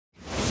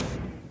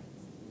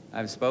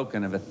I've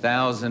spoken of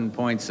 1,000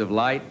 points of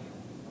light,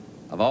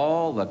 of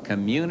all the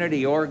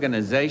community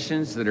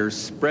organizations that are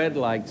spread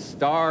like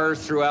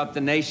stars throughout the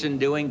nation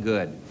doing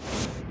good.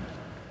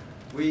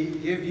 We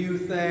give you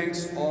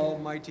thanks,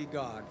 Almighty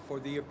God, for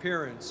the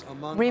appearance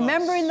among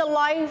Remembering the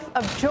life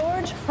of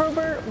George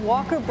Herbert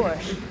Walker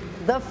Bush,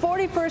 the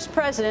 41st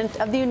President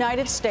of the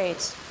United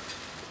States.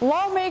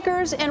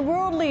 Lawmakers and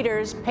world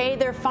leaders pay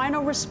their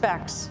final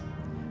respects.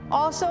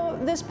 Also,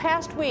 this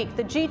past week,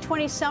 the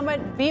G-20 summit,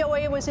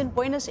 VOA was in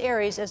Buenos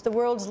Aires as the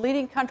world's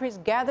leading countries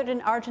gathered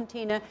in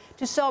Argentina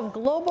to solve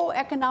global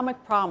economic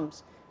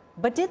problems.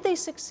 But did they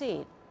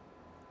succeed?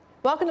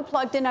 Welcome to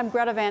Plugged In. I'm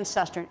Greta Van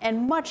Susteren,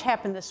 and much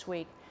happened this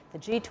week. The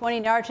G-20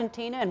 in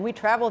Argentina, and we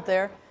traveled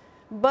there.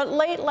 But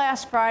late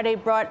last Friday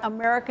brought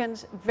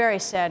Americans very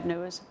sad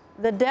news.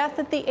 The death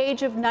at the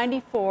age of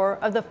 94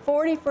 of the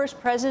 41st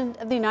President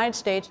of the United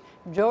States,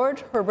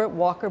 George Herbert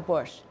Walker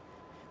Bush.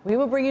 We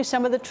will bring you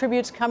some of the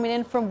tributes coming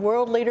in from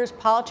world leaders,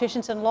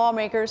 politicians, and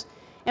lawmakers.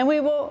 And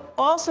we will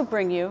also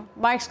bring you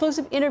my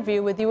exclusive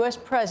interview with U.S.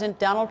 President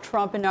Donald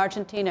Trump in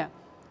Argentina.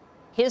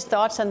 His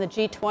thoughts on the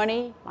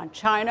G20, on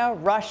China,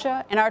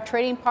 Russia, and our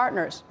trading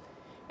partners.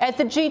 At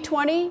the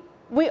G20,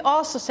 we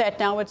also sat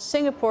down with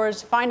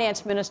Singapore's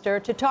finance minister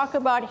to talk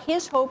about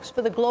his hopes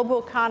for the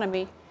global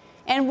economy.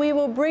 And we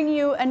will bring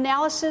you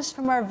analysis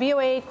from our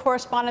VOA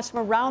correspondents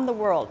from around the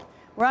world.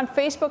 We're on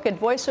Facebook at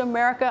Voice of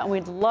America, and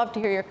we'd love to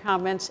hear your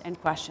comments and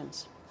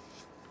questions.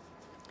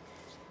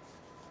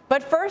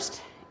 But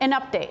first, an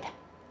update.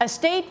 A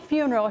state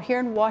funeral here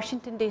in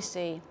Washington,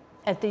 D.C.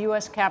 at the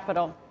U.S.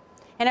 Capitol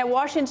and at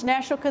Washington's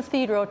National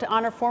Cathedral to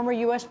honor former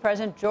U.S.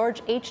 President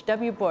George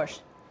H.W. Bush.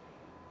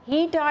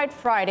 He died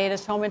Friday at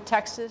his home in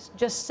Texas,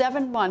 just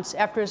 7 months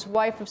after his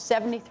wife of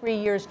 73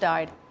 years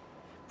died.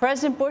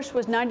 President Bush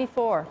was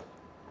 94.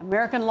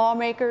 American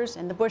lawmakers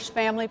and the Bush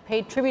family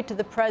paid tribute to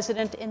the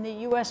president in the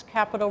U.S.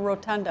 Capitol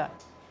Rotunda.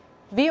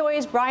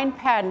 VOA's Brian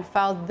Padden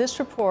filed this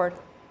report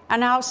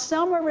on how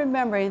some are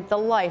remembering the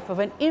life of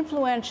an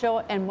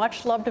influential and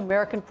much-loved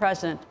American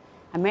president,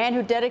 a man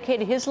who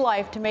dedicated his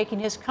life to making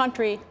his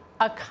country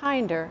a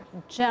kinder,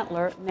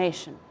 gentler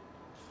nation.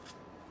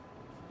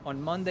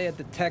 On Monday at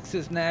the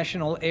Texas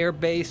National Air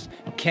Base,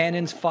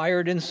 cannons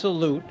fired in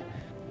salute,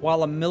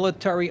 while a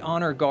military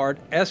honor guard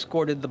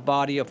escorted the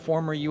body of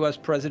former U.S.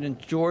 President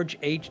George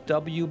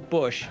H.W.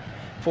 Bush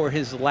for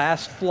his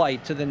last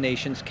flight to the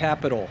nation's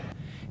capital.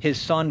 His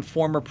son,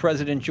 former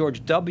President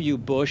George W.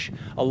 Bush,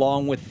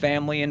 along with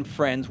family and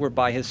friends, were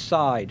by his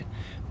side.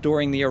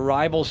 During the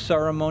arrival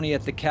ceremony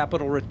at the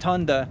Capitol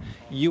Rotunda,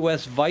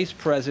 U.S. Vice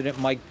President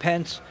Mike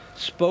Pence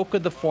spoke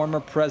of the former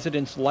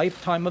president's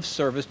lifetime of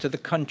service to the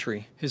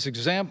country. His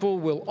example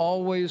will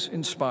always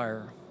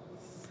inspire,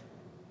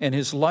 and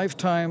his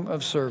lifetime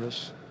of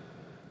service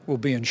will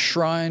be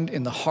enshrined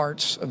in the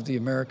hearts of the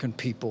American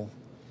people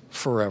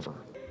forever.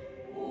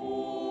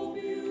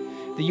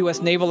 The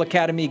U.S. Naval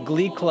Academy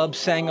Glee Club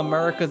sang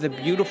America the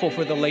Beautiful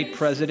for the late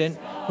president,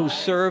 who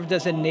served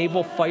as a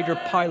naval fighter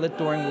pilot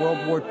during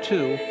World War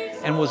II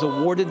and was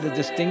awarded the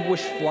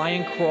Distinguished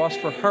Flying Cross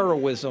for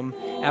heroism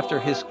after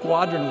his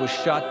squadron was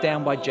shot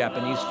down by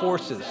Japanese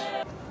forces.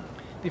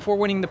 Before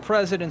winning the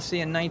presidency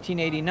in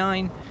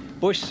 1989,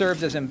 Bush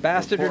served as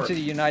ambassador to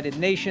the United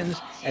Nations,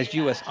 as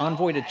U.S.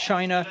 envoy to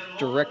China,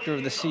 director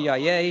of the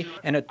CIA,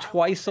 and a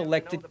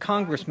twice-elected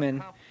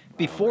congressman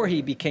before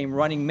he became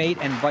running mate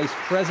and vice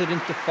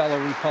president to fellow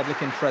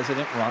Republican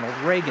President Ronald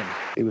Reagan.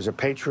 He was a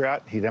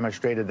patriot. He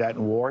demonstrated that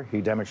in war.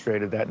 He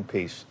demonstrated that in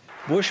peace.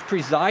 Bush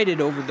presided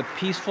over the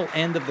peaceful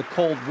end of the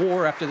Cold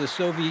War after the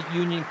Soviet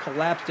Union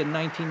collapsed in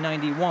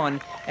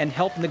 1991 and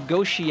helped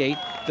negotiate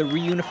the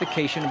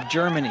reunification of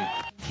Germany.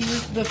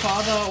 He's the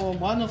father, or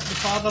one of the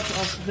fathers,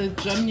 of the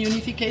German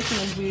unification,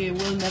 and we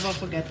will never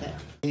forget that.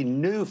 He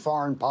knew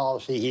foreign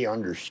policy. He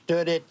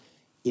understood it.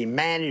 He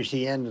managed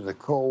the end of the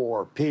Cold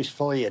War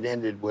peacefully. It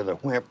ended with a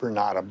whimper,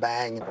 not a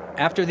bang.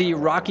 After the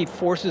Iraqi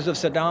forces of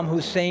Saddam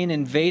Hussein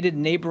invaded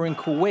neighboring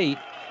Kuwait,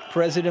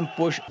 President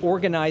Bush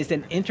organized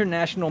an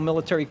international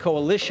military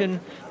coalition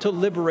to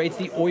liberate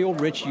the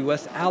oil-rich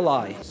U.S.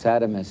 ally.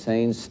 Saddam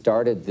Hussein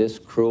started this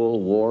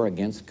cruel war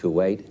against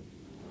Kuwait.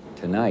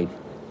 Tonight,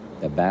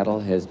 the battle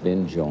has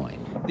been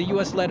joined. The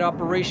U.S.-led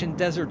Operation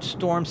Desert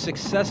Storm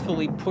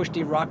successfully pushed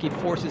Iraqi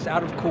forces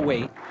out of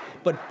Kuwait,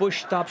 but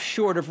Bush stopped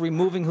short of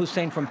removing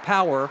Hussein from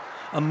power,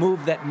 a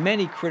move that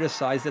many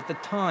criticized at the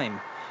time.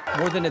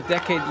 More than a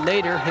decade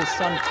later, his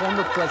son,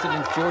 former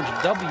President George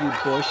W.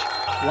 Bush,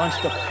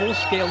 launched a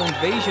full-scale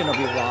invasion of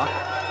Iraq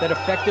that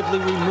effectively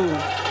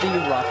removed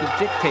the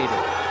Iraqi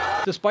dictator.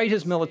 Despite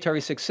his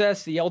military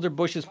success, the elder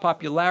Bush's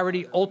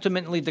popularity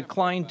ultimately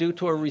declined due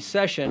to a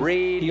recession.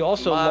 He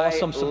also lost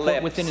some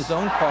support within his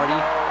own party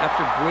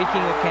after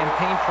breaking a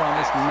campaign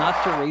promise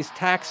not to raise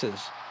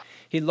taxes.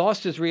 He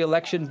lost his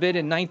re-election bid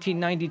in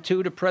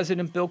 1992 to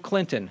President Bill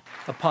Clinton.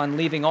 Upon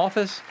leaving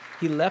office,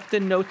 he left a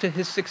note to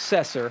his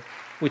successor,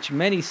 which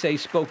many say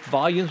spoke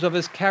volumes of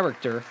his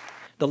character.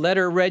 The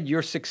letter read,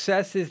 "Your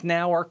success is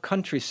now our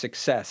country's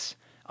success.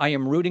 I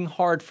am rooting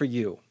hard for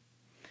you."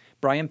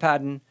 Brian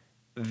Padden,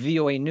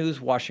 VOA News,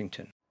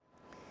 Washington.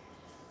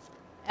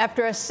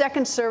 After a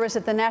second service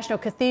at the National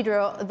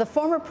Cathedral, the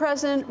former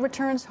president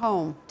returns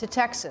home to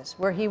Texas,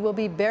 where he will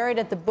be buried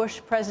at the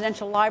Bush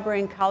Presidential Library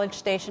in College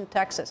Station,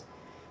 Texas.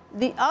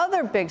 The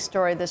other big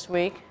story this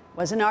week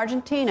was in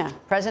Argentina.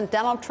 President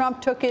Donald Trump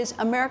took his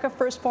America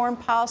First foreign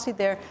policy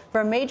there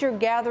for a major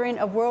gathering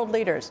of world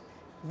leaders.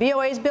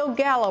 VOA's Bill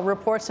Gallo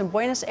reports in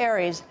Buenos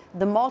Aires,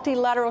 the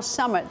multilateral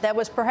summit that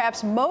was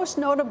perhaps most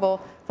notable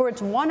for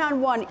its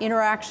one-on-one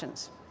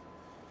interactions.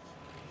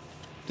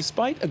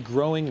 Despite a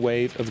growing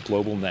wave of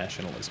global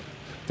nationalism,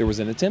 there was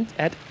an attempt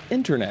at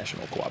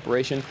international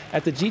cooperation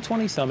at the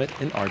G-20 summit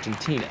in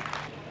Argentina.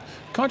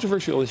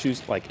 Controversial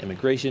issues like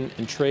immigration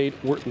and trade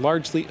were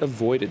largely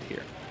avoided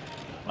here.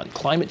 On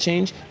climate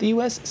change, the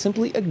U.S.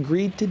 simply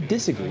agreed to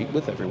disagree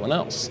with everyone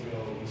else.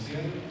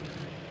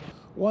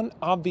 One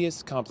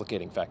obvious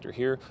complicating factor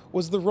here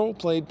was the role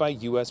played by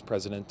U.S.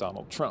 President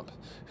Donald Trump,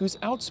 whose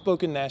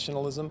outspoken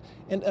nationalism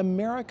and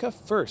America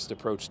First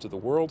approach to the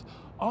world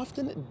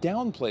often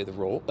downplay the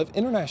role of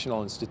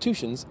international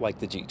institutions like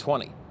the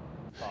G20.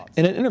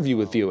 In an interview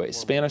with VOA's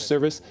Spanish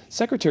service,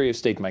 Secretary of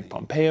State Mike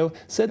Pompeo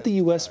said the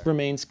U.S.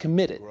 remains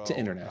committed to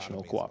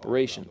international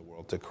cooperation.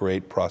 To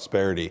create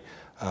prosperity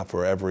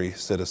for every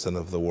citizen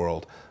of the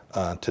world,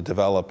 to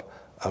develop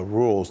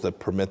rules that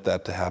permit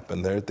that to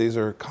happen. These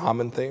are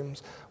common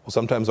themes. We'll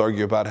sometimes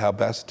argue about how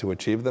best to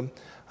achieve them,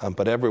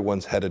 but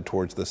everyone's headed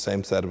towards the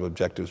same set of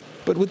objectives.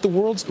 But with the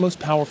world's most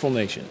powerful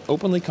nation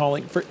openly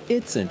calling for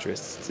its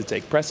interests to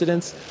take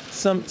precedence,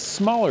 some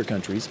smaller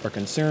countries are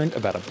concerned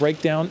about a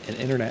breakdown in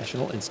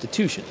international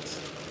institutions.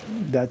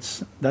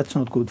 That's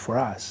not good for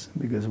us,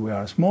 because we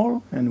are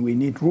small and we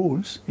need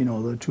rules in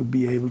order to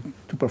be able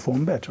to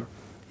perform better.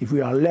 If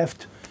we are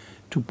left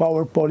to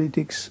power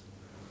politics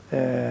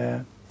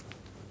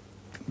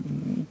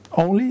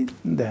only,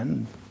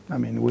 then,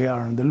 we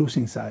are on the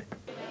losing side.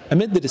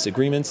 Amid the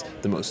disagreements,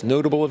 the most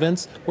notable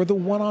events were the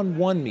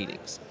one-on-one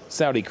meetings.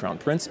 Saudi Crown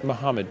Prince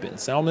Mohammed bin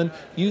Salman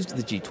used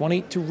the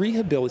G20 to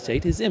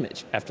rehabilitate his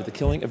image after the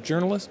killing of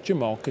journalist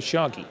Jamal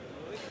Khashoggi.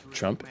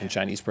 Trump and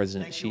Chinese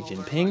President Xi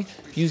Jinping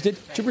used it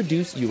to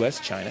reduce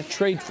U.S.-China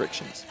trade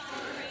frictions.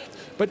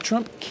 But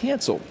Trump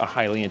canceled a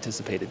highly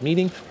anticipated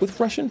meeting with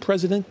Russian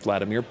President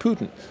Vladimir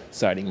Putin,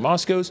 citing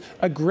Moscow's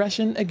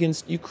aggression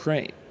against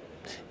Ukraine.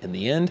 In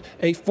the end,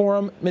 a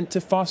forum meant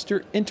to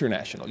foster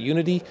international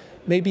unity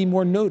may be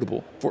more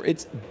notable for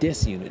its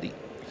disunity.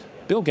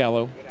 Bill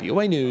Gallo,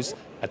 VOA News,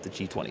 at the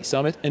G20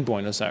 summit in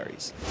Buenos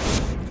Aires.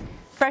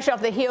 Fresh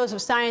off the heels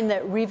of signing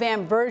the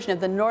revamped version of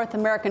the North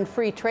American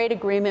Free Trade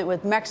Agreement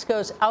with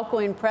Mexico's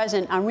outgoing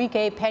President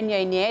Enrique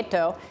Peña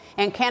Nieto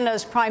and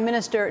Canada's Prime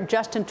Minister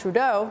Justin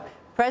Trudeau,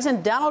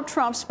 President Donald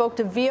Trump spoke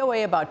to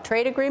VOA about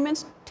trade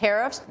agreements,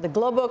 tariffs, the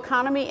global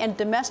economy, and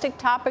domestic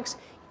topics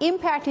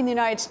impacting the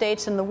United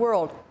States and the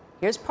world.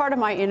 Here's part of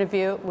my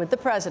interview with the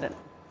president.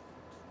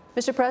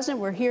 Mr. President,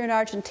 we're here in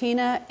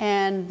Argentina,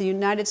 and the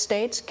United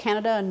States,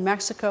 Canada, and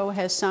Mexico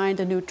has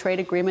signed a new trade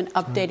agreement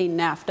updating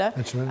NAFTA.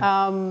 That's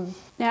right.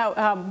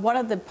 Now, one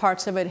of the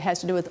parts of it has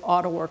to do with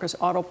auto workers,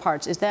 auto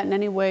parts. Is that in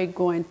any way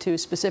going to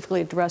specifically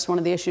address one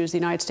of the issues the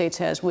United States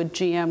has with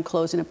GM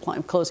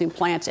closing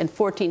plants and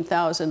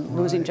 14,000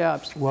 losing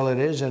jobs? Well, it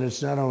is, and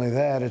it's not only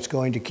that, it's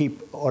going to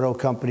keep auto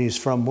companies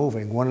from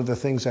moving. One of the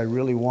things I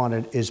really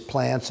wanted is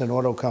plants and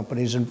auto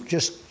companies and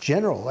just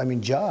general,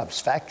 jobs,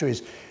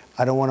 factories.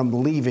 I don't want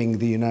them leaving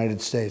the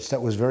United States.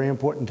 That was very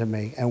important to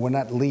me, and we're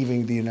not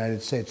leaving the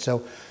United States.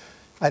 So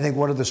I think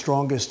one of the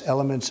strongest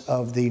elements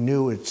of the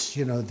new,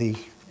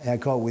 I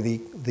call it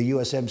the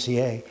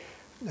USMCA,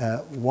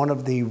 one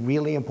of the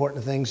really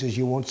important things is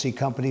you won't see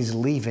companies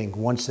leaving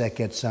once that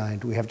gets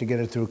signed. We have to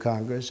get it through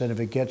Congress, and if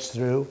it gets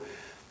through,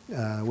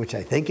 which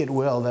I think it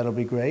will, that'll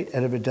be great.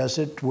 And if it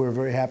doesn't, we're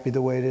very happy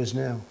the way it is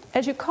now.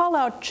 As you call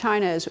out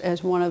China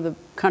as one of the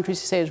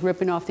countries you say is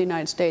ripping off the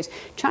United States,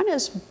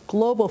 China's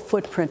global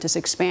footprint is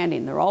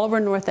expanding. They're all over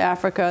North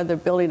Africa. They're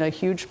building a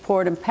huge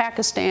port in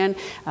Pakistan.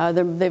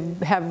 They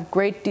have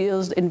great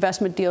deals,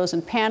 investment deals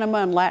in Panama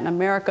and Latin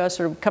America,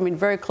 sort of coming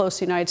very close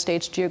to the United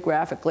States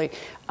geographically.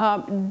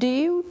 Do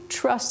you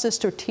trust the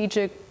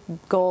strategic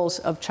goals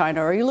of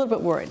China, or are you a little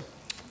bit worried?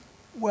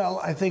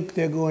 Well, I think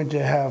they're going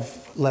to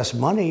have less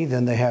money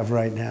than they have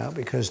right now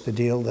because the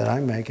deal that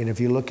I'm making, if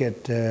you look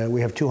at,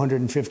 we have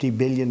 $250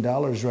 billion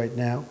right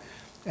now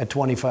at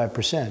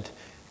 25%.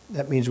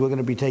 That means we're going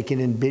to be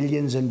taking in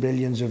billions and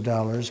billions of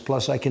dollars,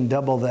 plus I can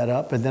double that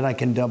up, and then I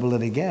can double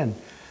it again.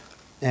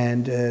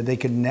 And they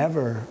could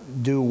never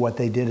do what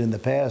they did in the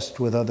past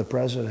with other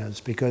presidents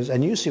because,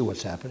 and you see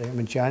what's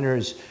happening. China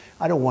is,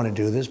 I don't want to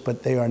do this,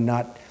 but they are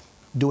not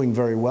doing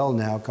very well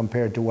now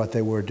compared to what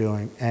they were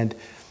doing. And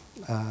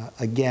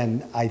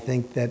again, I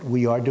think that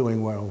we are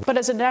doing well. But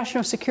as a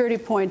national security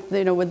point,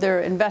 with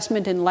their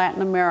investment in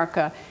Latin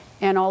America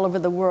and all over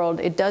the world,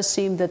 it does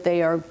seem that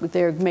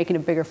they're making a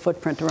bigger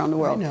footprint around the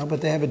world. I know,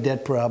 but they have a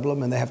debt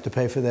problem, and they have to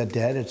pay for that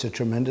debt. It's a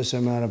tremendous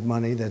amount of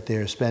money that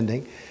they're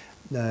spending.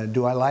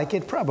 Do I like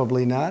it?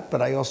 Probably not,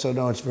 but I also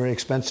know it's very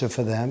expensive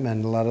for them,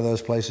 and a lot of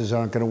those places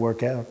aren't going to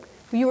work out.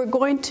 You were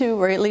going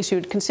to, or at least you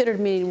had considered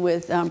meeting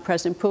with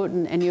President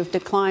Putin, and you've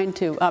declined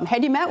to.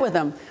 Had you met with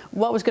him,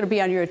 what was going to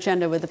be on your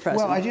agenda with the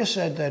president? Well, I just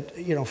said that,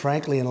 you know,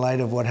 frankly, in light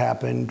of what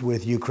happened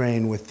with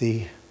Ukraine, with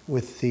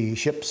the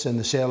ships and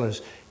the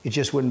sailors, it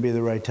just wouldn't be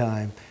the right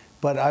time.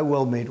 But I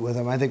will meet with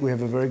him. I think we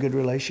have a very good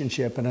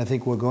relationship, and I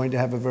think we're going to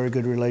have a very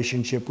good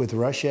relationship with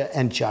Russia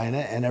and China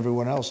and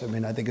everyone else. I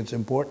mean, I think it's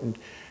important.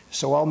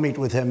 So I'll meet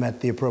with him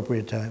at the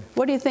appropriate time.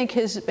 What do you think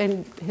he's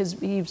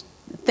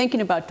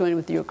thinking about doing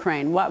with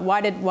Ukraine? Why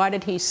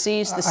did he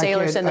seize the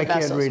sailors and the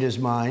vessels? I can't read his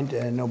mind,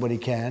 and nobody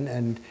can,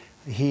 and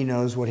he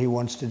knows what he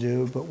wants to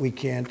do, but we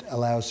can't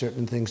allow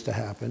certain things to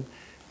happen.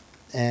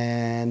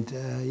 And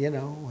you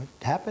know,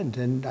 it happened,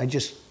 and I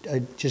just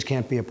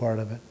can't be a part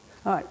of it.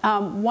 All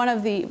right. One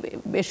of the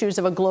issues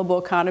of a global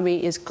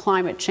economy is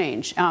climate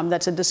change.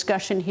 That's a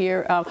discussion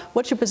here.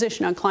 What's your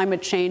position on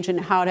climate change and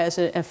how it has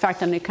an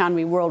effect on the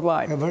economy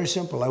worldwide? Very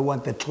simple. I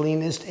want the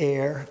cleanest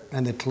air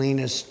and the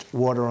cleanest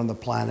water on the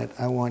planet.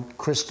 I want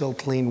crystal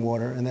clean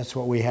water, and that's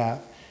what we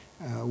have.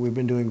 We've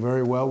been doing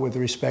very well with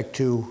respect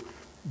to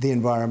the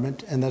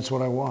environment, and that's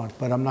what I want.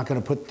 But I'm not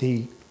going to put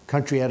the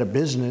country out of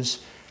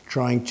business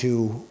trying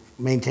to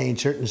maintain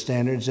certain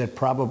standards that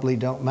probably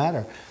don't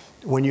matter.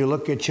 When you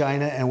look at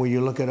China and when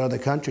you look at other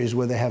countries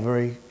where they have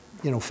very,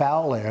 you know,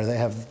 foul air, they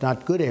have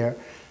not good air,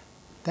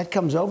 that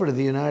comes over to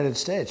the United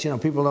States. You know,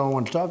 people don't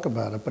want to talk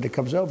about it, but it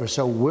comes over.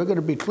 So we're going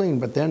to be clean,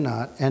 but they're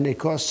not, and it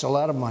costs a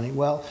lot of money.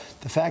 Well,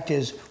 the fact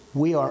is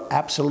we are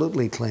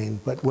absolutely clean,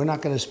 but we're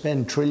not going to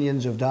spend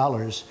trillions of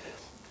dollars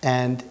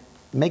and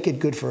make it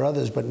good for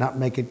others, but not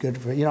make it good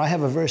for, you know, I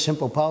have a very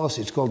simple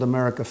policy. It's called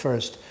America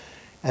First.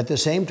 At the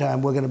same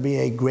time, we're going to be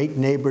a great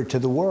neighbor to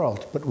the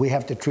world, but we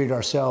have to treat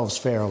ourselves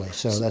fairly.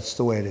 So that's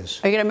the way it is.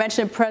 Are you going to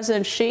mention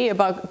President Xi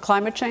about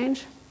climate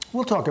change?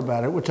 We'll talk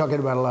about it. We're talking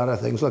about a lot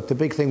of things. Look, the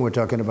big thing we're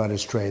talking about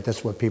is trade.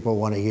 That's what people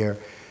want to hear.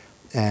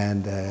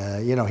 And,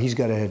 you know, he's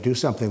got to do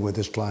something with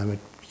his climate.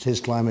 His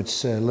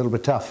climate's a little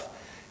bit tough,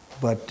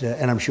 but,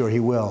 and I'm sure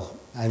he will.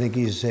 I think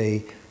he's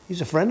a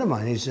friend of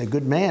mine. He's a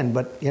good man,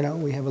 but, you know,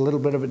 we have a little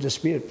bit of a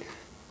dispute.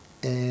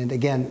 And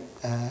again,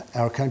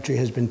 our country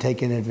has been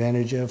taken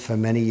advantage of for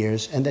many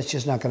years, and that's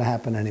just not going to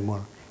happen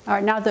anymore. All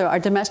right, now our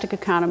domestic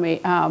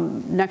economy.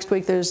 Next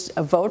week there's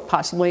a vote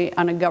possibly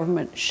on a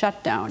government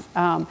shutdown.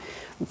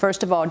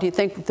 First of all, do you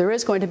think there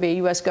is going to be a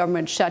U.S.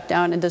 government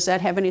shutdown, and does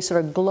that have any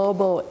sort of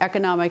global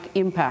economic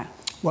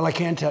impact? Well, I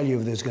can't tell you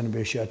if there's going to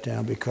be a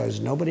shutdown because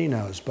nobody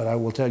knows, but I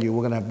will tell you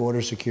we're going to have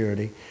border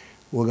security.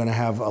 We're going to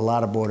have a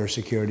lot of border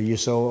security. You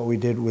saw what we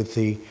did with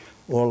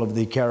all of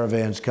the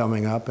caravans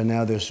coming up, and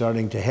now they're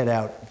starting to head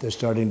out. They're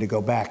starting to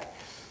go back.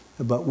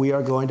 But we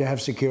are going to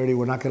have security.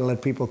 We're not going to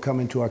let people come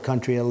into our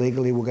country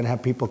illegally. We're going to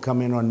have people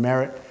come in on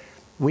merit.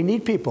 We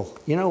need people.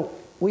 You know,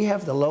 we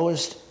have the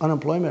lowest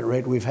unemployment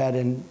rate we've had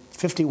in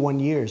 51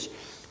 years.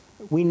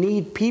 We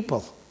need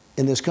people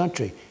in this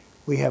country.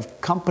 We have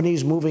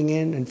companies moving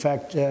in. In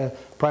fact,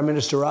 Prime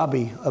Minister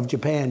Abe of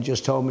Japan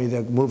just told me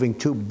they're moving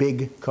 2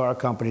 big car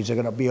companies. They're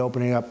going to be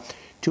opening up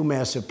 2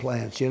 massive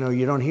plants. You know,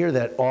 you don't hear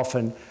that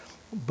often,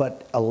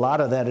 but a lot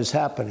of that is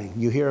happening.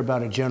 You hear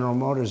about a General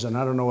Motors, and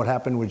I don't know what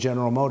happened with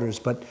General Motors,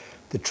 but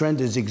the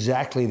trend is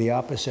exactly the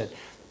opposite.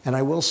 And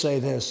I will say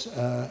this,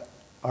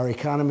 our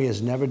economy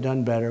has never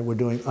done better. We're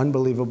doing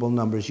unbelievable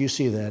numbers. You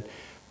see that.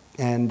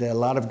 And a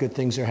lot of good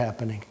things are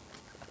happening.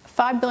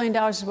 $5 billion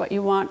is what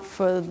you want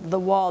for the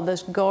wall,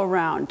 this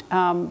go-around.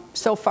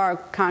 So far,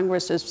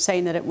 Congress is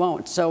saying that it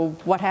won't. So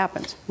what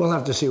happens? We'll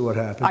have to see what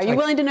happens. Are you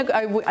willing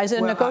to, is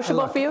it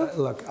negotiable for you?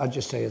 Look, I'll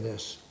just tell you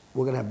this.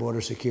 We're going to have border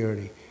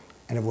security.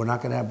 And if we're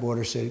not going to have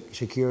border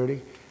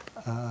security,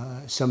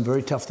 some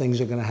very tough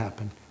things are going to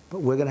happen. But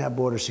we're going to have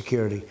border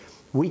security.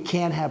 We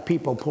can't have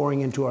people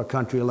pouring into our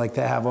country like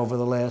they have over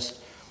the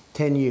last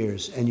 10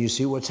 years. And you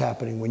see what's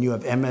happening when you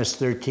have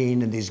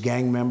MS-13 and these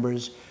gang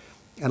members.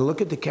 And look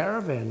at the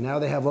caravan. Now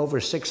they have over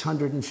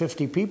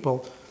 650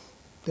 people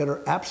that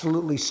are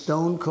absolutely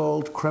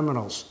stone-cold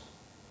criminals.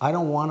 I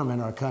don't want them in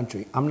our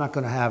country. I'm not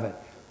going to have it.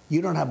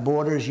 You don't have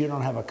borders. You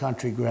don't have a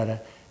country, Greta.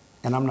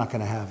 And I'm not going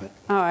to have it.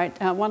 All right.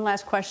 One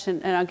last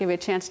question, and I'll give you a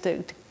chance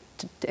to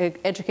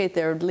educate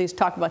there, or at least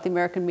talk about the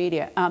American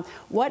media.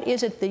 What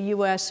is it the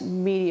U.S.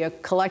 media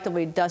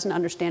collectively doesn't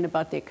understand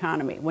about the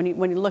economy? When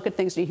you look at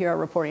things you hear our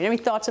reporting, any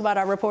thoughts about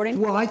our reporting?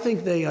 Well, I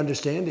think they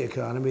understand the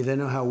economy. They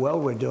know how well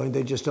we're doing.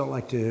 They just don't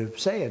like to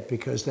say it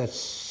because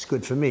that's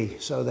good for me.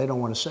 So they don't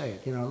want to say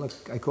it. You know, look,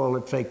 I call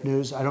it fake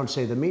news. I don't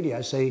say the media.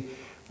 I say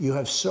you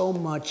have so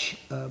much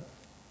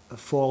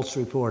false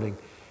reporting.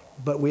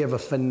 But we have a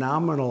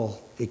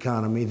phenomenal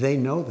economy. They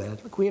know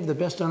that. Look, we have the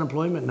best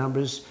unemployment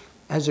numbers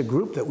as a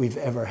group that we've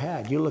ever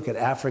had. You look at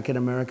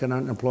African-American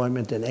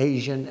unemployment and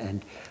Asian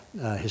and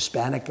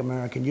Hispanic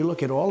American. You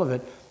look at all of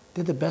it,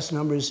 they're the best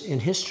numbers in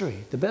history.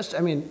 The best, I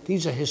mean,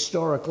 these are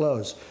historic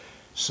lows.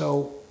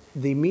 So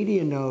the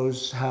media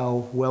knows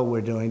how well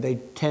we're doing. They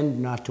tend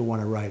not to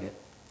want to write it.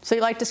 So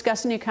you like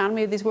discussing the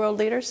economy of these world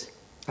leaders?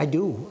 I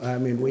do. I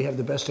mean, we have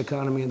the best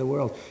economy in the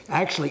world.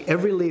 Actually,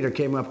 every leader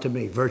came up to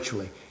me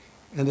virtually,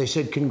 and they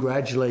said,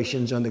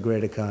 congratulations on the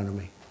great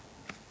economy.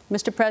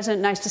 Mr.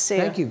 President, nice to see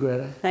you. Thank you,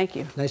 Greta. Thank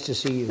you. Nice to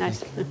see you. Nice.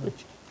 Thank you very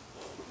much.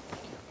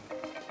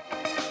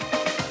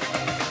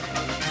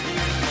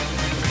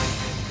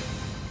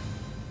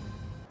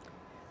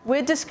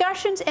 With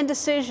discussions and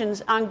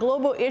decisions on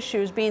global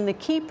issues being the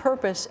key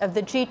purpose of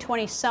the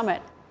G20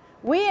 summit,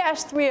 we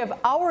asked 3 of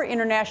our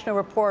international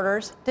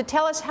reporters to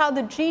tell us how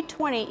the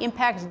G20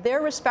 impacts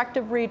their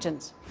respective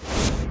regions.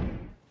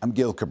 I'm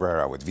Gil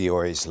Cabrera with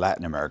VOA's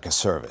Latin America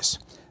service.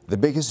 The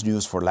biggest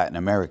news for Latin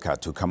America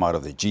to come out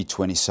of the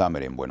G20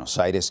 summit in Buenos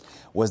Aires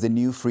was the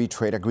new free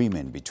trade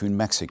agreement between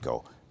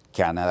Mexico,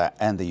 Canada,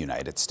 and the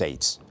United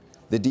States.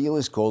 The deal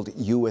is called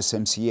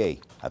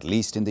USMCA, at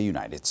least in the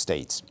United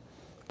States.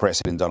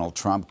 President Donald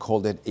Trump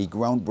called it a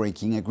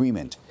groundbreaking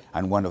agreement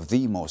and one of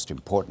the most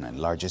important and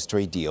largest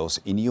trade deals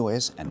in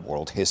U.S. and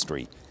world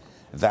history.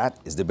 That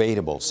is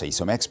debatable, say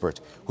some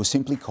experts, who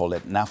simply call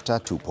it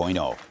NAFTA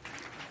 2.0.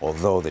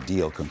 Although the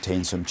deal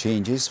contains some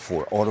changes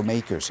for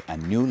automakers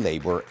and new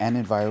labor and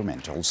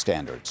environmental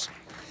standards.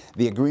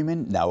 The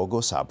agreement now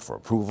goes up for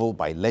approval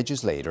by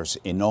legislators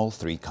in all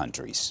 3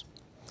 countries.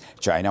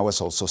 China was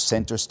also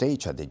center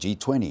stage at the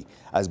G20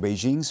 as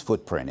Beijing's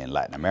footprint in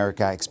Latin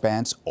America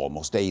expands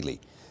almost daily,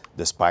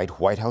 despite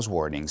White House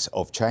warnings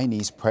of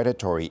Chinese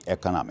predatory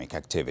economic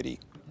activity.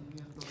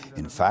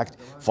 In fact,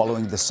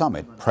 following the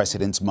summit,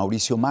 Presidents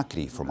Mauricio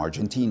Macri from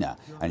Argentina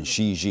and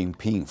Xi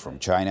Jinping from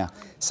China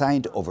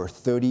signed over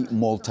 30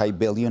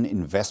 multi-billion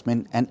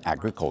investment and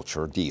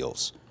agriculture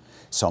deals.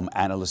 Some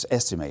analysts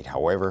estimate,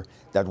 however,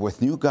 that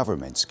with new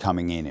governments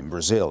coming in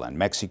Brazil and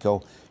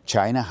Mexico,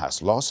 China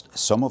has lost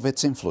some of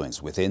its influence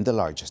within the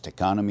largest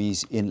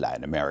economies in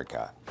Latin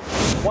America.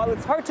 While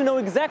it's hard to know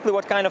exactly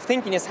what kind of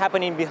thinking is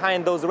happening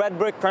behind those red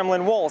brick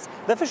Kremlin walls,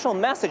 the official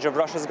message of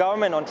Russia's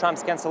government on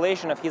Trump's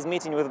cancellation of his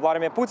meeting with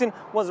Vladimir Putin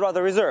was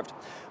rather reserved.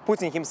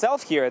 Putin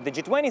himself here at the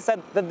G20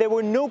 said that there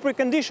were no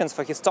preconditions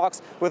for his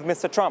talks with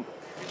Mr. Trump.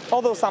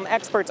 Although some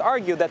experts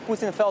argue that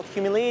Putin felt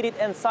humiliated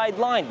and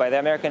sidelined by the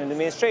American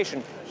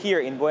administration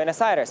here in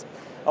Buenos Aires,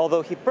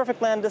 although he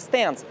perfectly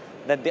understands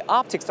that the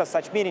optics of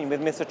such meeting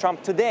with Mr.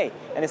 Trump today,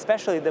 and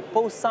especially the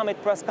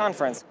post-summit press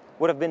conference,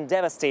 would have been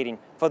devastating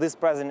for this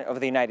President of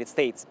the United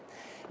States.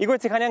 Igor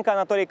Tikhanenko,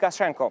 Anatoly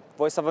Kashchenko,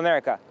 Voice of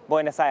America,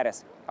 Buenos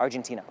Aires,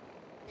 Argentina.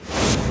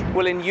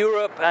 Well, in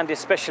Europe and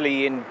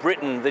especially in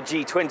Britain, the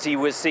G20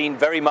 was seen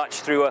very much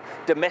through a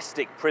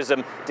domestic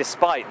prism,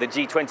 despite the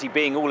G20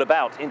 being all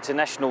about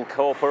international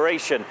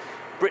cooperation.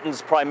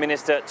 Britain's Prime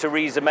Minister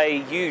Theresa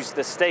May used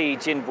the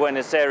stage in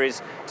Buenos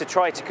Aires to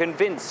try to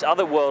convince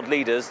other world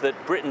leaders that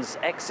Britain's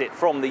exit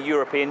from the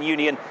European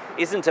Union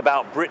isn't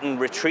about Britain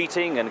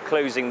retreating and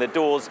closing the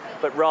doors,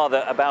 but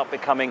rather about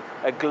becoming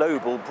a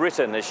global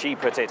Britain, as she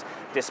put it,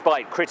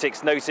 despite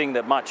critics noting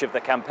that much of the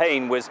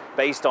campaign was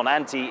based on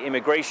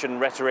anti-immigration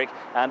rhetoric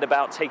and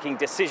about taking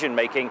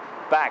decision-making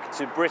back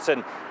to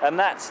Britain. And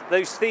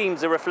those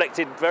themes are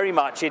reflected very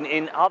much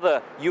in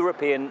other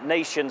European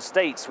nation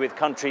states, with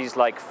countries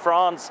like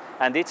France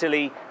and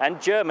Italy and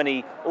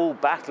Germany all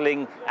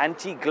battling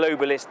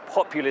anti-globalist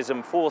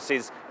populism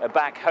forces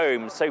back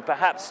home. So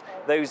perhaps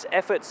those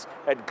efforts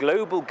at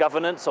global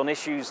governance on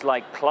issues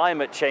like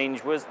climate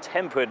change was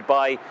tempered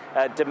by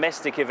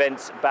domestic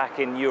events back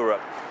in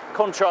Europe.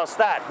 Contrast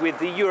that with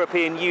the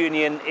European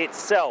Union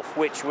itself,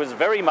 which was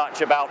very much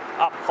about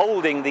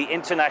upholding the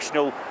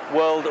international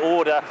world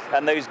order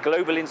and those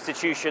global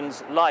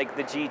institutions like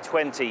the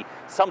G20.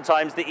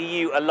 Sometimes the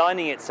EU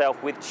aligning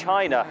itself with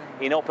China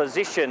in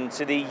opposition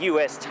to the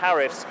US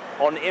tariffs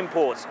on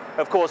imports.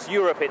 Of course,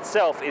 Europe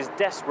itself is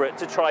desperate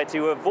to try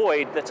to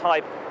avoid the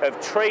type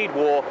of trade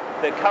war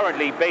that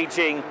currently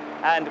Beijing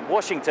and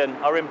Washington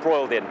are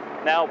embroiled in.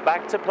 Now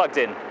back to Plugged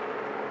In.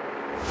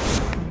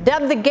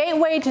 Dubbed the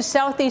gateway to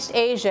Southeast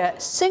Asia,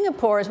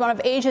 Singapore is one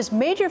of Asia's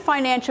major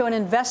financial and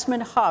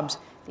investment hubs.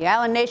 The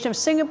island nation of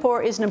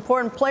Singapore is an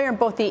important player in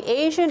both the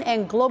Asian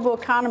and global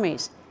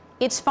economies.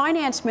 Its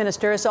finance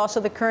minister is also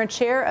the current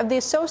chair of the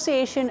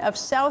Association of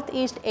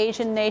Southeast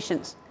Asian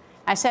Nations.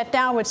 I sat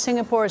down with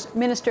Singapore's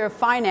Minister of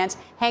Finance,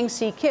 Heng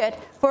Keat,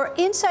 for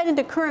insight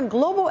into current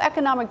global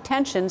economic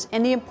tensions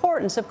and the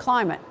importance of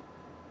climate.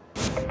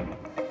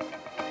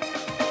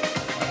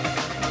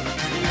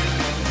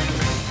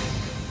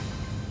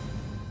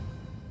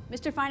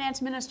 Mr.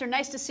 Finance Minister,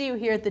 nice to see you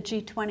here at the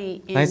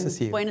G20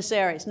 in Buenos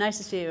Aires. Nice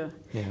to see you.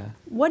 Yeah.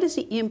 What is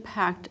the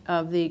impact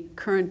of the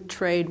current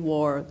trade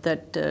war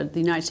that the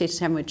United States is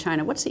having with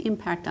China? What's the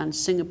impact on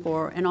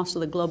Singapore and also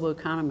the global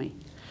economy?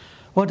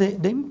 Well,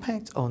 the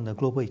impact on the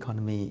global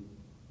economy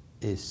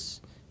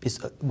it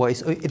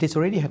is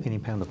already having an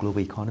impact on the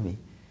global economy.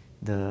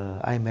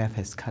 The IMF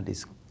has cut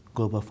its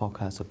global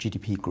forecast of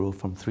GDP growth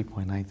from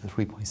 3.9 to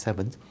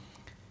 3.7.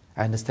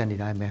 I understand the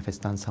IMF has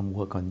done some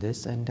work on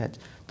this, and that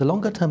the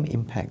longer-term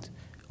impact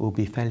will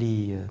be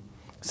fairly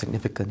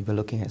significant if you're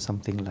looking at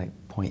something like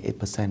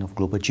 0.8% of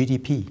global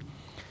GDP.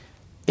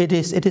 It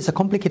is a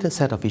complicated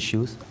set of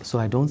issues, so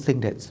I don't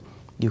think that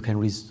you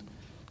can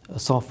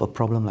solve a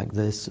problem like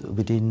this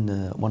within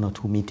 1 or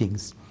 2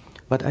 meetings.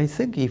 But I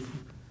think if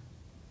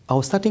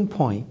our starting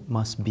point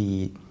must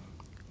be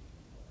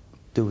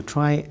to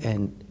try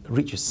and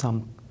reach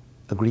some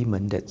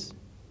agreement that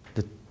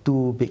the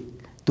two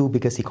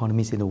biggest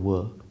economies in the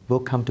world will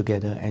come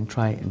together and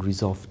try and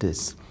resolve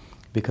this,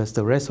 because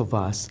the rest of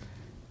us,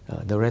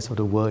 the rest of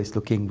the world is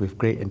looking with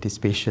great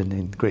anticipation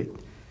and great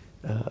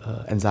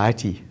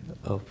anxiety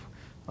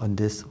on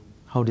this,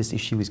 how this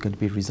issue is going to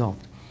be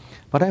resolved.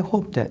 But I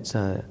hope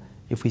that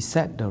if we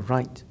set the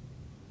right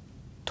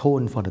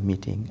tone for the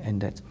meeting and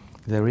that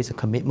there is a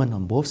commitment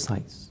on both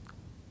sides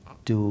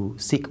to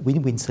seek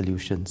win-win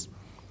solutions,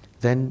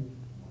 then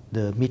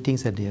the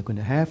meetings that they are going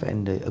to have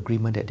and the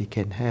agreement that they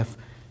can have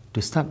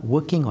to start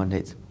working on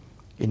it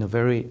in a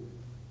very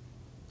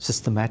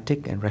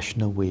systematic and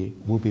rational way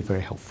will be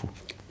very helpful.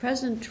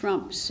 President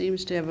Trump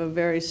seems to have a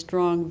very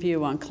strong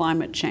view on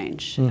climate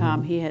change.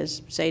 He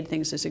has said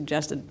things that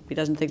suggest that he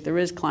doesn't think there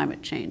is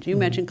climate change. You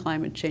mentioned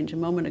climate change a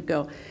moment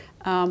ago.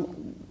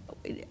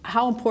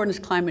 How important is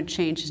climate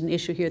change as an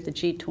issue here at the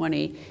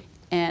G20?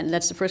 And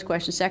that's the first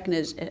question. Second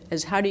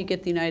is how do you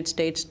get the United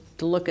States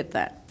to look at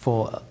that?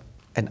 For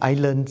an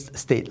island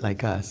state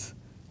like us,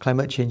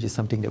 climate change is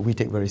something that we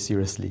take very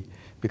seriously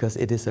because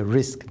it is a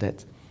risk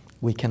that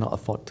we cannot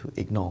afford to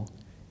ignore.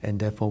 And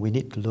therefore, we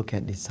need to look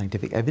at the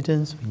scientific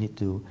evidence. We need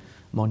to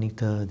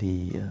monitor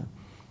the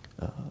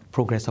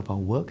progress of our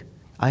work.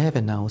 I have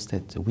announced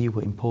that we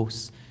will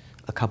impose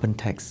a carbon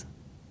tax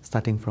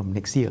starting from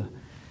next year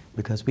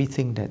because we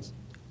think that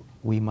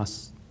we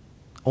must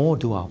all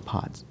do our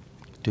part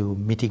to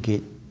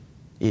mitigate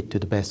it to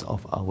the best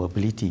of our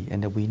ability,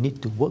 and that we need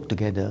to work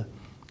together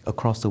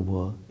across the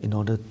world in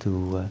order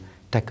to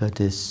tackle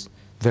this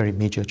very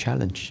major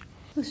challenge.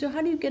 So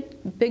how do you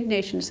get big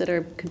nations that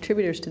are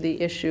contributors to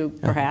the issue,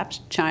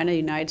 perhaps China,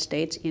 United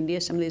States, India,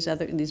 some of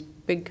these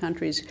big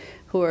countries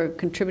who are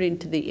contributing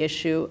to the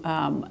issue,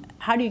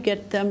 how do you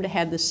get them to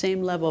have the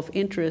same level of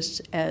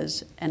interest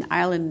as an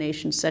island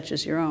nation such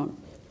as your own?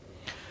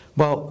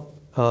 Well,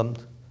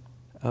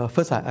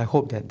 first I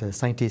hope that the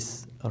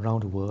scientists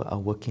around the world are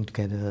working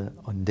together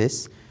on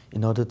this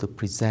in order to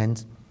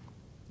present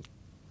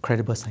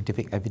credible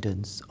scientific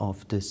evidence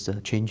of these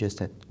changes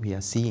that we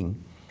are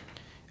seeing.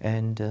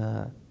 And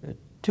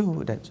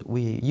two, that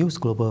we use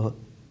global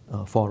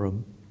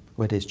forum,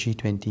 whether it's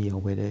G20 or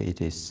whether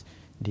it is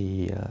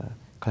the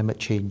Climate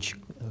Change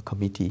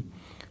Committee,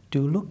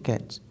 to look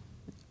at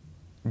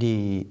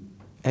the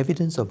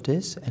evidence of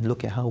this and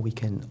look at how we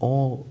can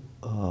all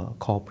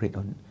cooperate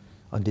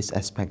on this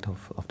aspect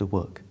of the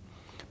work.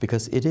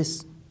 Because it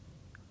is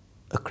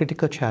a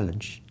critical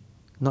challenge,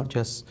 not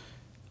just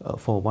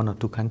for one or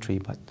two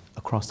countries, but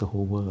across the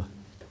whole world.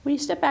 When you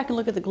step back and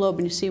look at the globe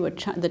and you see what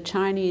the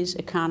Chinese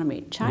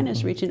economy, China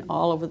is reaching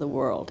all over the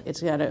world.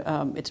 It's got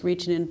it's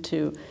reaching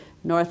into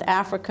North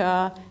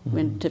Africa,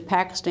 into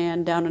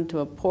Pakistan, down into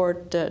a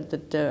port,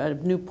 a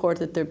new port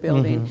that they're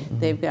building.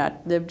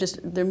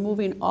 They're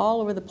moving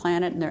all over the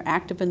planet, and they're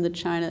active in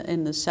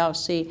the South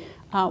Sea.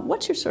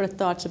 What's your sort of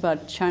thoughts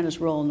about China's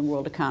role in the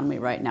world economy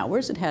right now?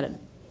 Where's it headed?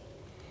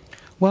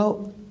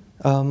 Well,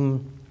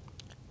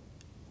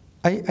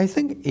 I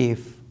think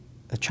if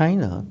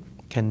China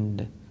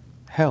can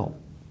help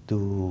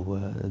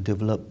to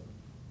develop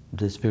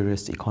these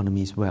various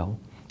economies well,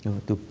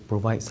 to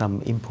provide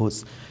some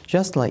inputs.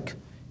 Just like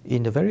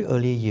in the very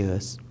early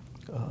years,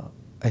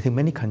 I think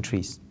many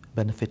countries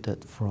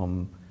benefited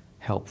from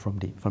help from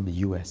the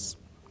US.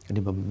 And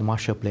the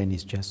Marshall Plan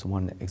is just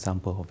one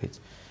example of it.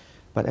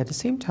 But at the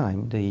same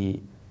time, the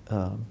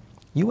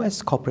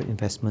US corporate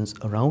investments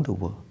around the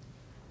world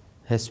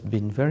has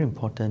been very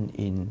important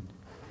in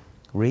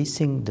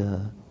raising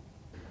the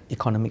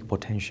economic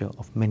potential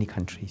of many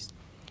countries.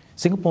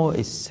 Singapore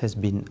has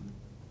been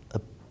a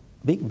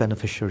big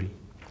beneficiary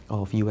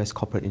of US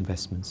corporate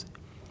investments.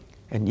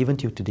 And even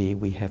till today,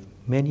 we have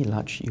many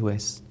large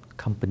US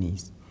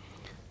companies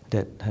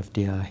that have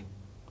their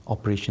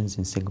operations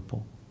in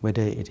Singapore,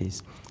 whether it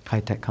is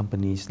high-tech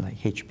companies like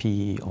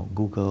HP or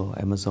Google,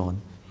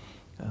 Amazon,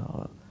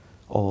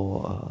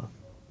 or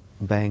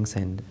banks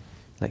and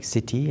like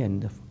Citi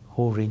and a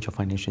whole range of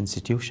financial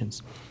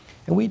institutions.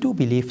 And we do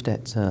believe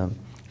that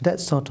that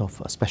sort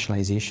of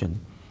specialization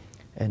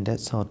and that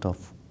sort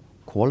of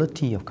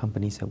quality of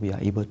companies that we are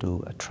able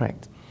to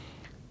attract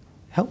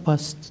help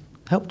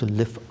to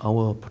lift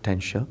our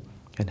potential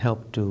and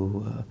help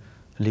to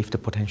lift the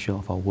potential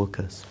of our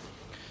workers.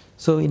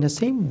 So in the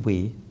same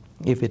way,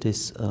 if it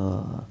is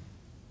a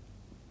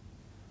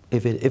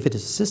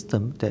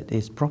system that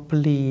is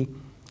properly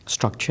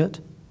structured,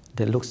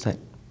 that looks at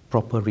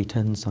proper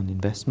returns on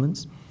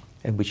investments,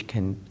 and which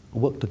can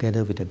work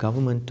together with the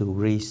government to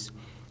raise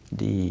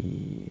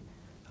the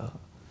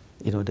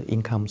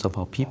incomes of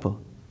our people,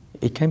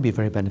 it can be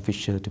very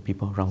beneficial to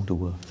people around the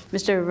world.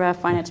 Mr.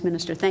 Finance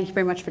Minister, thank you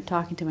very much for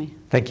talking to me.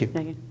 Thank you.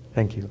 Thank you.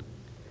 Thank you.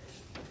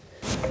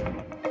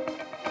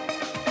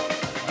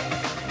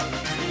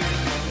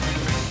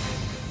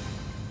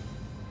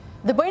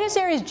 The Buenos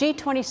Aires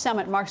G20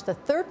 summit marks the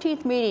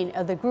 13th meeting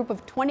of the group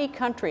of 20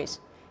 countries.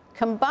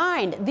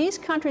 Combined, these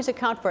countries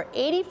account for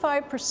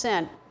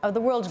 85% of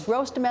the world's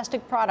gross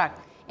domestic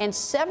product and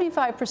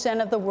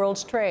 75% of the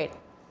world's trade.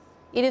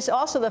 It is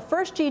also the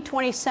first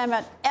G20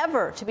 summit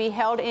ever to be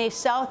held in a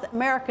South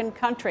American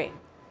country.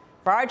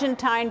 For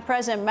Argentine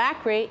President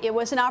Macri, it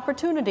was an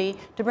opportunity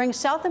to bring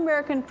South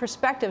American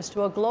perspectives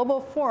to a global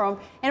forum,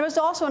 and it was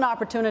also an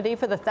opportunity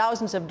for the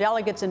thousands of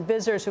delegates and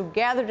visitors who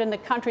gathered in the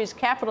country's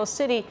capital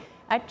city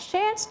a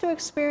chance to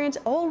experience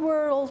old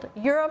world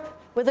Europe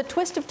with a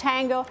twist of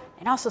tango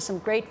and also some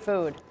great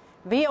food.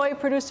 VOA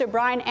producer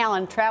Brian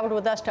Allen traveled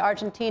with us to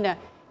Argentina.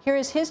 Here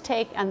is his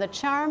take on the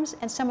charms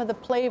and some of the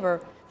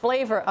flavor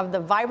of the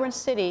vibrant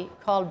city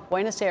called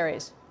Buenos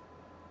Aires.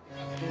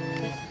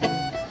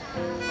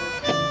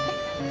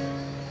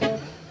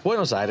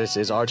 Buenos Aires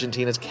is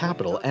Argentina's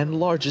capital and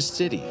largest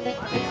city.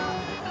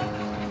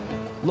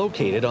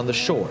 Located on the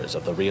shores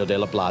of the Rio de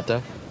la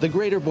Plata, the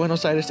greater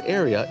Buenos Aires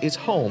area is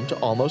home to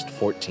almost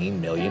 14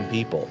 million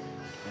people.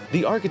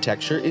 The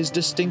architecture is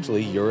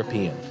distinctly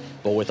European,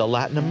 but with a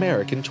Latin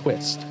American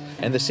twist,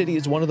 and the city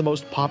is one of the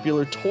most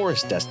popular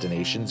tourist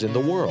destinations in the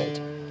world.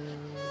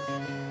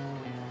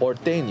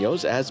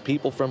 Porteños, as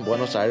people from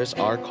Buenos Aires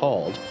are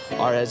called,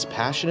 are as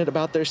passionate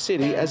about their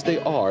city as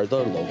they are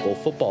the local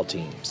football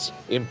teams.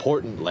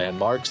 Important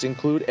landmarks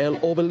include El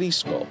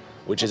Obelisco,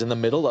 which is in the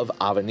middle of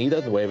Avenida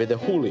 9 de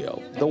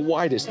Julio, the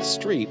widest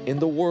street in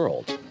the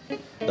world.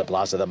 The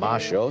Plaza de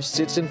Mayo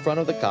sits in front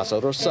of the Casa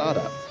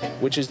Rosada,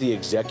 which is the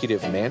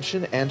executive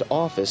mansion and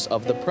office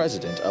of the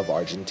President of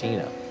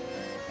Argentina.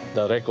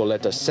 The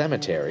Recoleta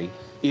Cemetery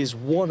is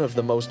one of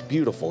the most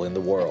beautiful in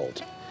the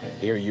world.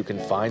 Here you can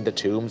find the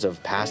tombs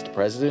of past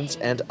presidents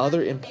and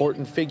other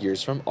important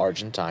figures from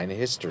Argentine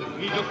history.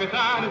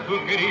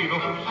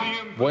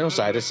 Buenos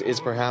Aires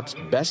is perhaps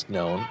best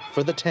known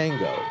for the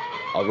tango,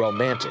 a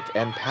romantic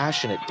and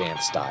passionate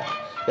dance style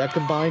that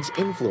combines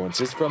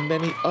influences from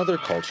many other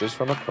cultures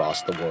from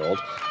across the world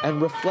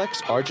and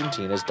reflects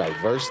Argentina's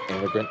diverse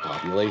immigrant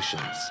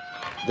populations.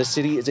 The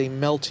city is a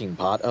melting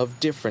pot of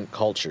different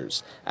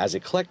cultures, as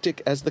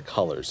eclectic as the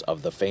colors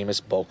of the famous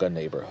Boca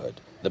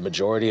neighborhood. The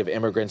majority of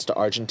immigrants to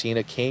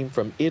Argentina came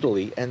from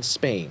Italy and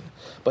Spain,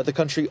 but the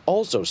country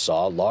also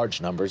saw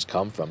large numbers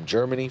come from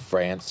Germany,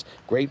 France,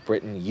 Great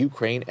Britain,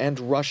 Ukraine, and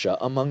Russia,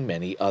 among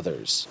many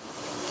others.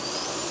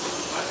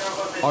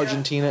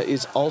 Argentina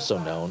is also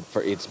known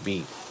for its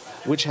beef,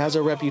 which has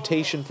a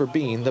reputation for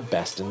being the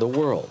best in the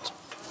world.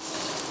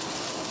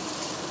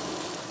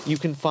 You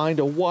can find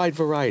a wide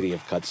variety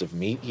of cuts of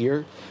meat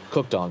here,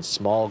 cooked on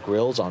small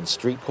grills on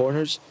street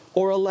corners,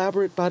 or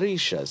elaborate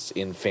parrillas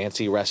in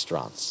fancy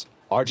restaurants.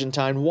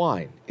 Argentine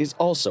wine is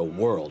also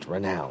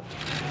world-renowned.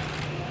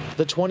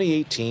 The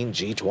 2018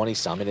 G20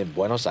 summit in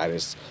Buenos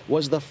Aires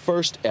was the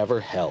first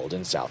ever held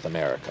in South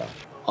America,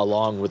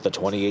 along with the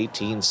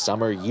 2018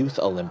 Summer Youth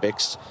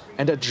Olympics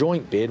and a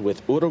joint bid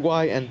with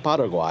Uruguay and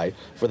Paraguay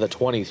for the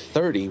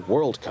 2030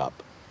 World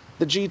Cup.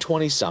 The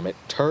G20 summit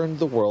turned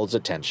the world's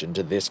attention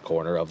to this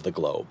corner of the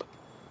globe.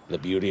 The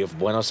beauty of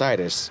Buenos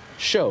Aires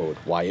showed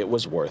why it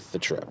was worth the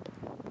trip.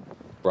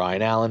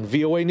 Brian Allen,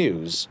 VOA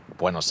News,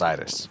 Buenos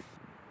Aires.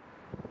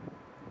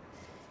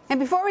 And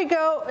before we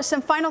go,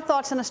 some final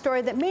thoughts on a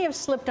story that may have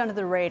slipped under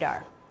the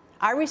radar.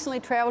 I recently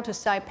traveled to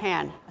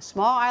Saipan, a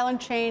small island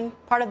chain,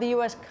 part of the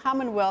U.S.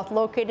 Commonwealth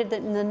located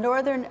in the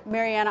northern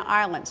Mariana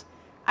Islands.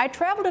 I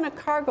traveled in a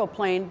cargo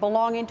plane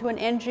belonging to an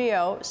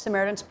NGO,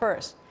 Samaritan's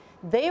Purse.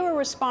 They were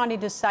responding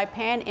to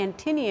Saipan and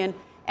Tinian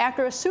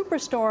after a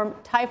superstorm,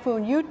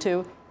 Typhoon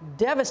Yutu,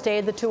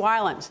 devastated the two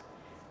islands.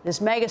 This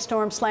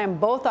megastorm slammed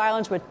both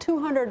islands with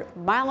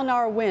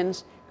 200-mile-an-hour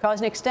winds,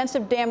 causing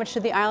extensive damage to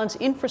the island's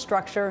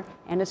infrastructure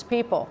and its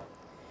people.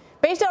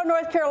 Based out of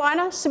North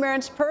Carolina,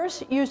 Samaritan's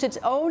Purse used its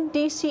own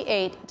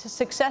DC-8 to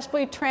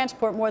successfully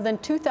transport more than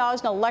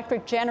 2,000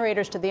 electric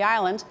generators to the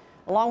islands,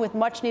 along with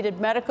much-needed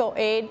medical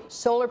aid,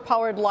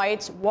 solar-powered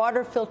lights,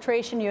 water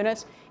filtration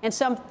units, and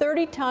some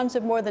 30 tons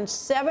of more than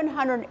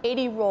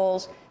 780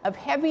 rolls of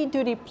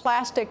heavy-duty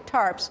plastic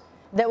tarps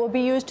that will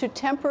be used to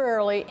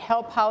temporarily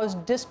help house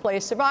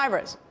displaced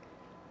survivors.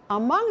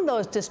 Among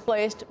those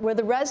displaced were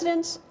the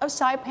residents of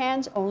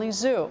Saipan's only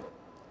zoo.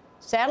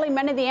 Sadly,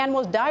 many of the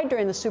animals died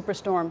during the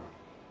superstorm,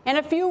 and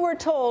a few, we're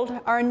told,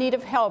 are in need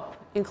of help,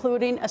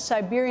 including a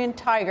Siberian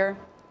tiger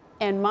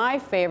and my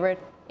favorite,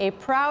 a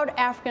proud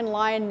African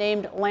lion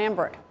named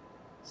Lambert.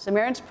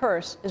 Samaritan's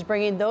Purse is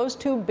bringing those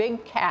two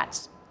big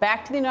cats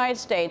back to the United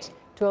States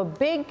to a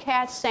big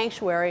cat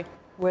sanctuary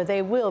where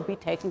they will be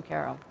taken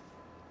care of.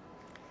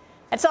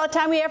 That's all the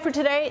time we have for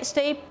today.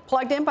 Stay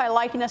plugged in by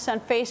liking us on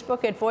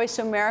Facebook at Voice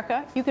of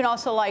America. You can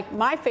also like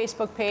my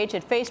Facebook page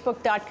at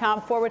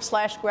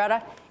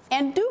facebook.com/Greta.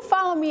 And do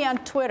follow me on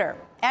Twitter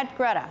at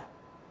Greta.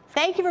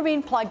 Thank you for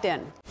being plugged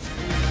in.